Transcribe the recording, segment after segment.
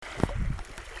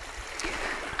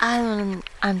I don't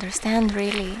understand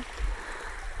really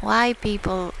why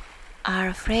people are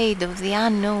afraid of the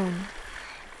unknown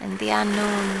and the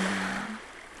unknown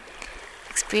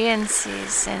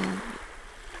experiences, and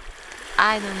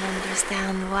I don't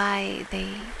understand why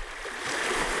they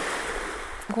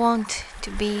want to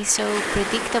be so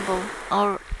predictable,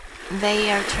 or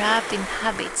they are trapped in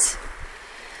habits.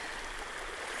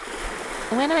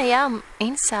 When I am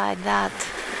inside that,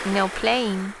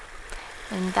 playing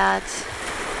in that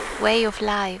way of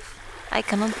life, I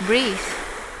cannot breathe.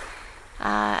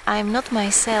 I'm not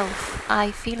myself.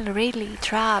 I feel really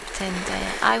trapped, and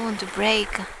I want to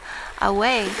break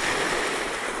away.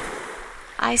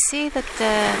 I see that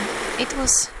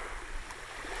it's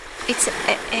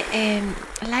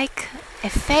like a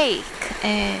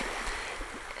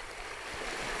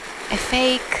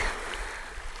fake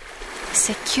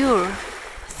secure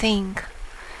thing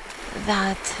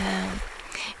that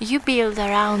you build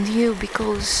around you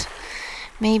because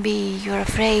maybe you're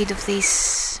afraid of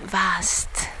this vast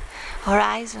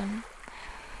horizon,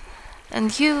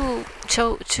 and you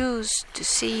choose to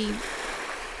see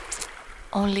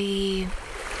only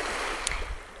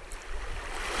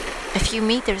a few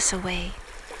meters away.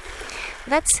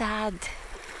 That's sad.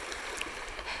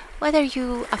 What are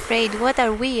you afraid? What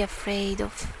are we afraid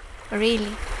of,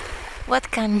 really? What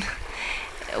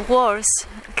worse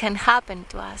can happen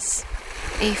to us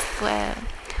if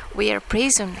we are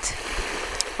prisoned,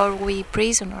 or we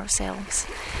prison ourselves?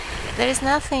 There is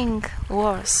nothing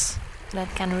worse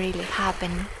that can really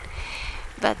happen.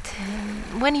 But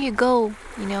when you go,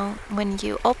 when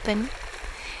you open,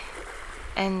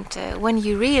 and when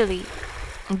you really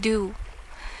do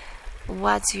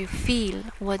what you feel,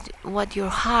 what your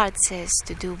heart says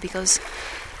to do, because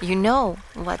you know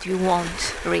what you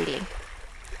want really.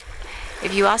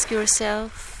 If you ask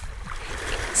yourself,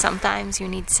 sometimes you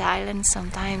need silence,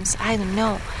 sometimes I don't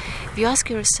know. If you ask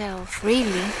yourself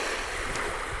really,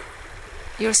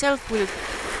 yourself will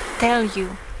tell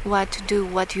you what to do,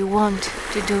 what you want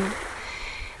to do.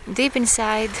 Deep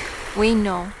inside, we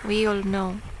all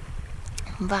know,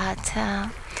 but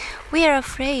we are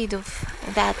afraid of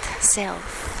that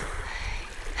self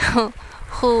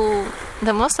who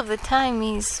the most of the time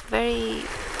is very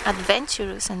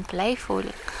adventurous and playful,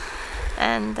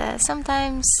 and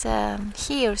sometimes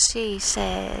he or she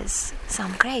says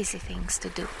some crazy things to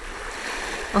do.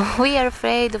 We are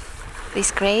afraid of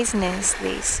this craziness,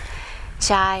 this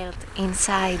child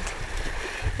inside,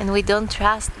 and we don't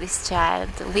trust this child.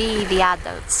 We, the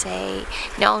adults, say,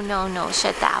 no,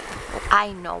 shut up.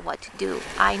 I know what to do.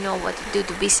 I know what to do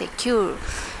to be secure,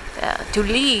 to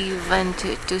live and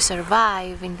to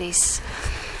survive in this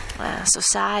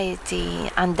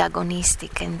society,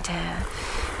 antagonistic and,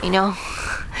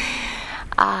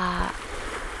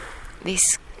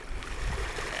 this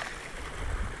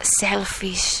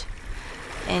selfish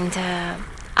and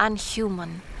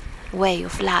unhuman way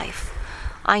of life.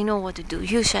 I know what to do.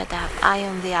 You shut up. I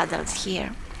am the adult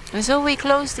here. And so we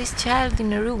close this child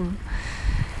in a room.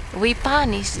 We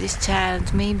punish this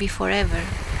child maybe forever.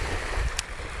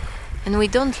 And we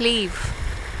don't live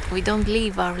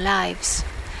our lives,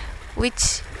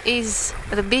 which is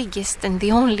the biggest and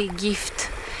the only gift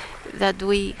that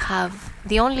we have,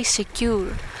 the only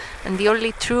secure and the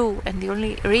only true and the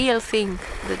only real thing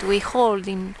that we hold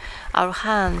in our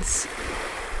hands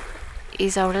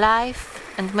is our life,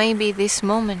 and maybe this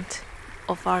moment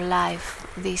of our life,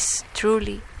 this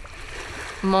truly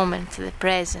moment, the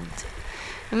present.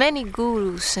 Many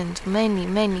gurus and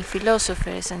many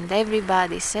philosophers and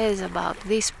everybody says about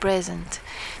this present,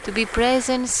 to be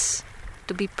present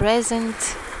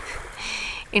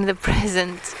in the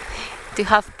present, to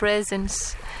have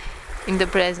presence in the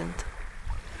present.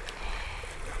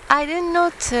 I did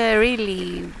not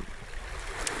really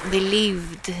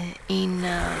believed in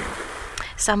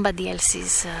somebody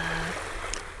else's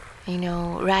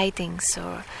writings,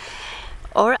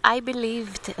 or I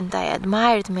believed and I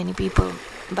admired many people,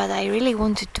 but I really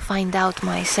wanted to find out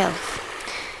myself.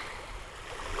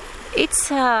 It's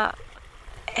a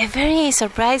very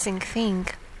surprising thing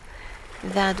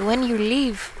that when you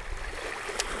live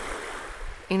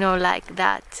like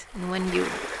that, and when you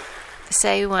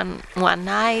say one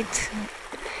night,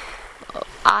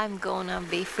 I'm gonna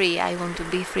be free, I want to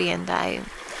be free, and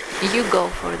you go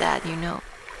for that,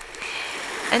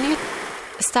 and you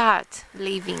start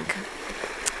living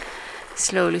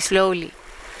slowly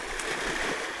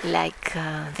like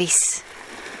this,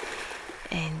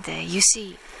 and you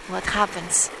see what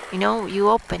happens. You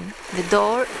open the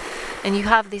door and you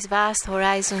have this vast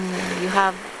horizon, and you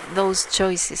have those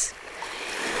choices.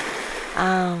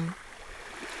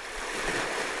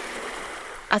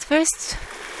 At first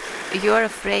you're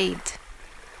afraid.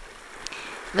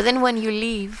 But then when you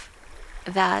leave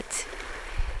that,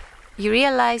 you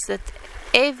realize that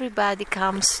everybody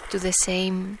comes to the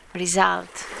same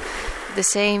result, the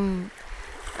same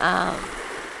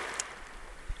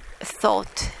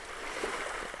thought.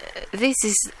 This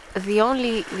is the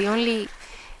only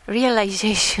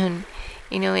realization,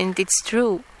 and it's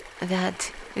true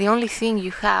that the only thing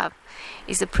you have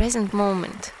is the present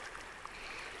moment.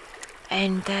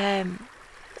 And the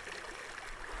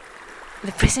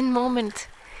present moment,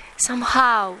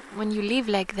 somehow, when you live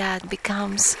like that,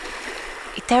 becomes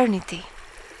eternity,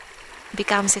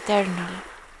 becomes eternal.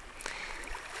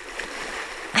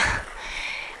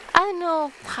 I don't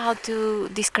know how to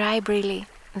describe really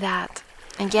that.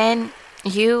 Again,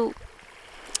 you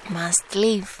must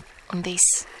live on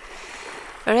this.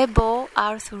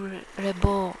 Arthur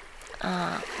Rimbaud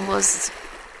was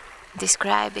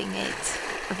describing it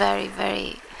very,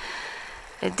 very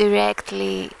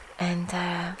directly and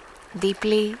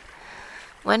deeply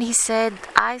when he said,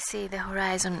 I see the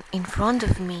horizon in front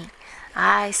of me.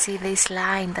 I see this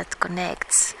line that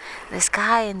connects the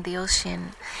sky and the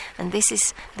ocean, and this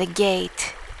is the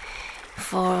gate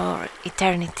for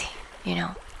eternity,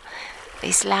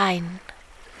 this line.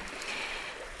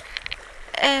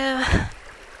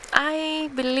 I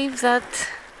believe that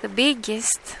the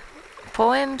biggest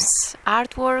poems,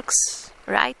 artworks,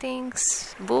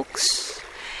 writings, books,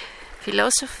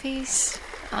 philosophies,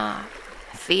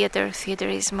 theater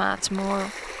is much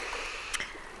more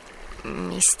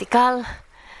mystical,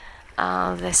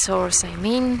 the source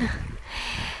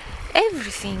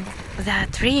everything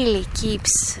that really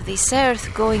keeps this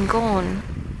earth going on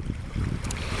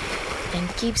and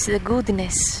keeps the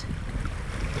goodness,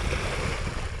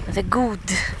 the good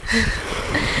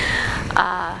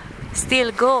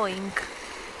still going,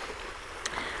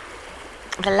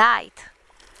 the light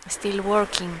still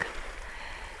working,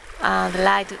 the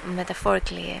light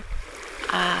metaphorically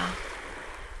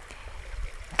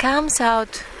comes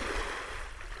out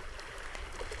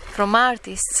from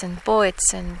artists and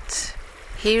poets and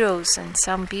heroes and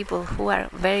some people who are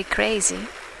very crazy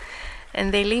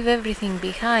and they leave everything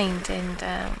behind and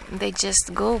they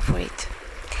just go for it.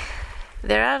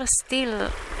 There are still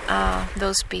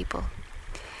those people,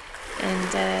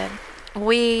 and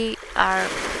we are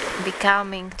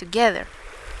becoming together.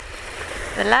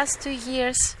 The last 2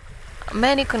 years,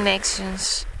 many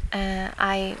connections,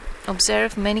 I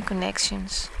observe many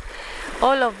connections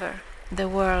all over the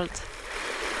world.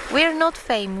 We are not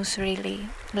famous really,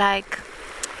 like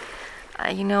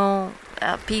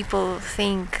people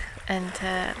think, and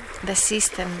the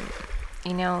system,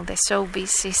 the showbiz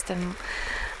system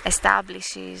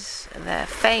establishes the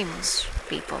famous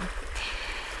people.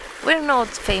 We're not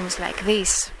famous like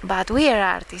this, but we are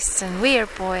artists and we are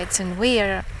poets and we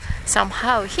are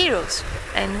somehow heroes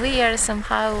and we are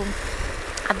somehow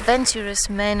adventurous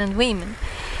men and women,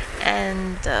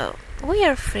 and we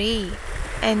are free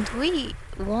and we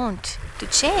want to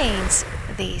change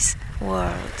this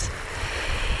world.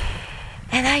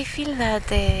 And I feel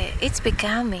that it's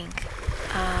becoming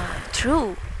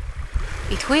true.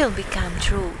 It will become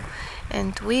true,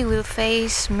 and we will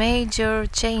face major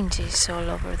changes all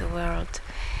over the world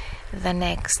the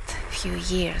next few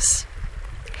years.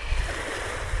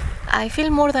 I feel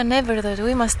more than ever that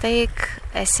we must take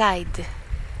a side,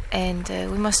 and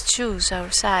we must choose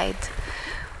our side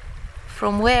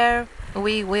from where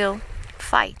we will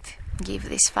fight, give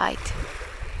this fight.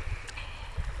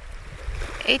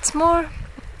 It's more,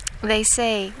 they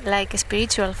say, like a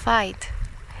spiritual fight.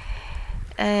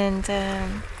 And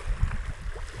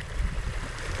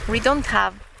we don't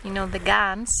have, the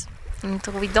guns, and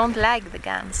we don't like the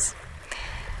guns.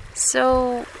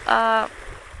 So I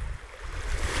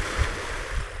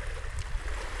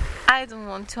don't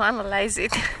want to analyze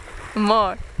it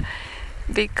more,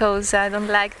 because I don't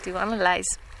like to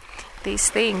analyze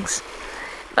these things.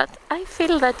 But I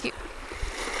feel that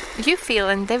you feel,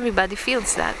 and everybody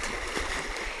feels that.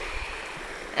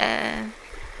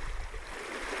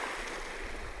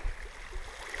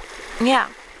 Yeah,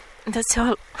 that's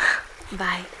all.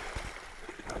 Bye.